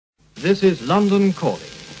This is London calling.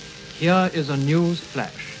 Here is a news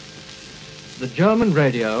flash. The German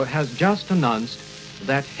radio has just announced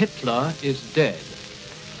that Hitler is dead.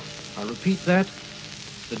 I repeat that.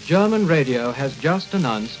 The German radio has just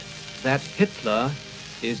announced that Hitler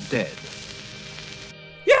is dead.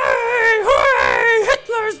 Yay! Hooray!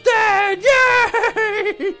 Hitler's dead!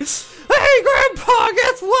 Yay! Hey, Grandpa,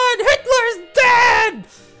 guess what? Hitler's dead!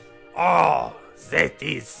 Oh, that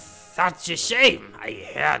is such a shame. I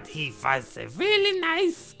heard he was a really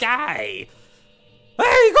nice guy.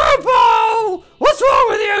 Hey, Grandpa! What's wrong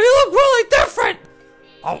with you? You look really different!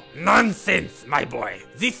 Oh, nonsense, my boy.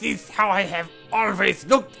 This is how I have always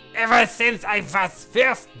looked ever since I was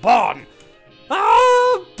first born.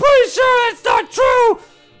 Oh, I'm pretty sure that's not true.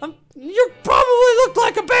 You probably looked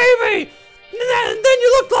like a baby. And then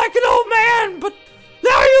you looked like an old man. But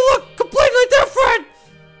now you look completely different.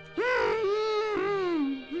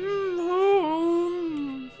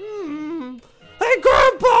 Hey,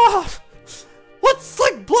 Grandpa. What's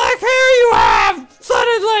like black hair you have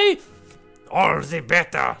suddenly? All the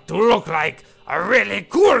better to look like a really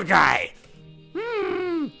cool guy.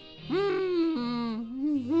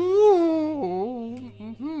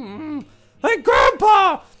 Hey,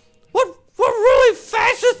 Grandpa! What really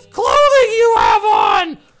fascist clothing you have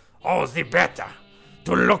on? All the better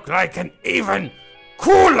to look like an even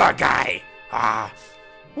cooler guy.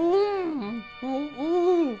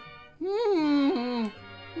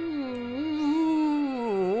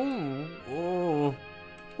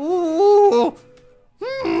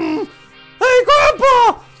 Hey,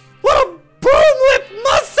 Grandpa! What a broom-lip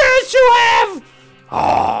mustache you have!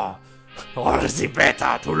 All the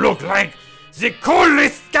better to look like the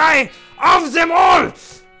coolest guy of them all!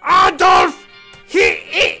 Adolf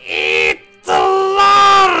Hitler!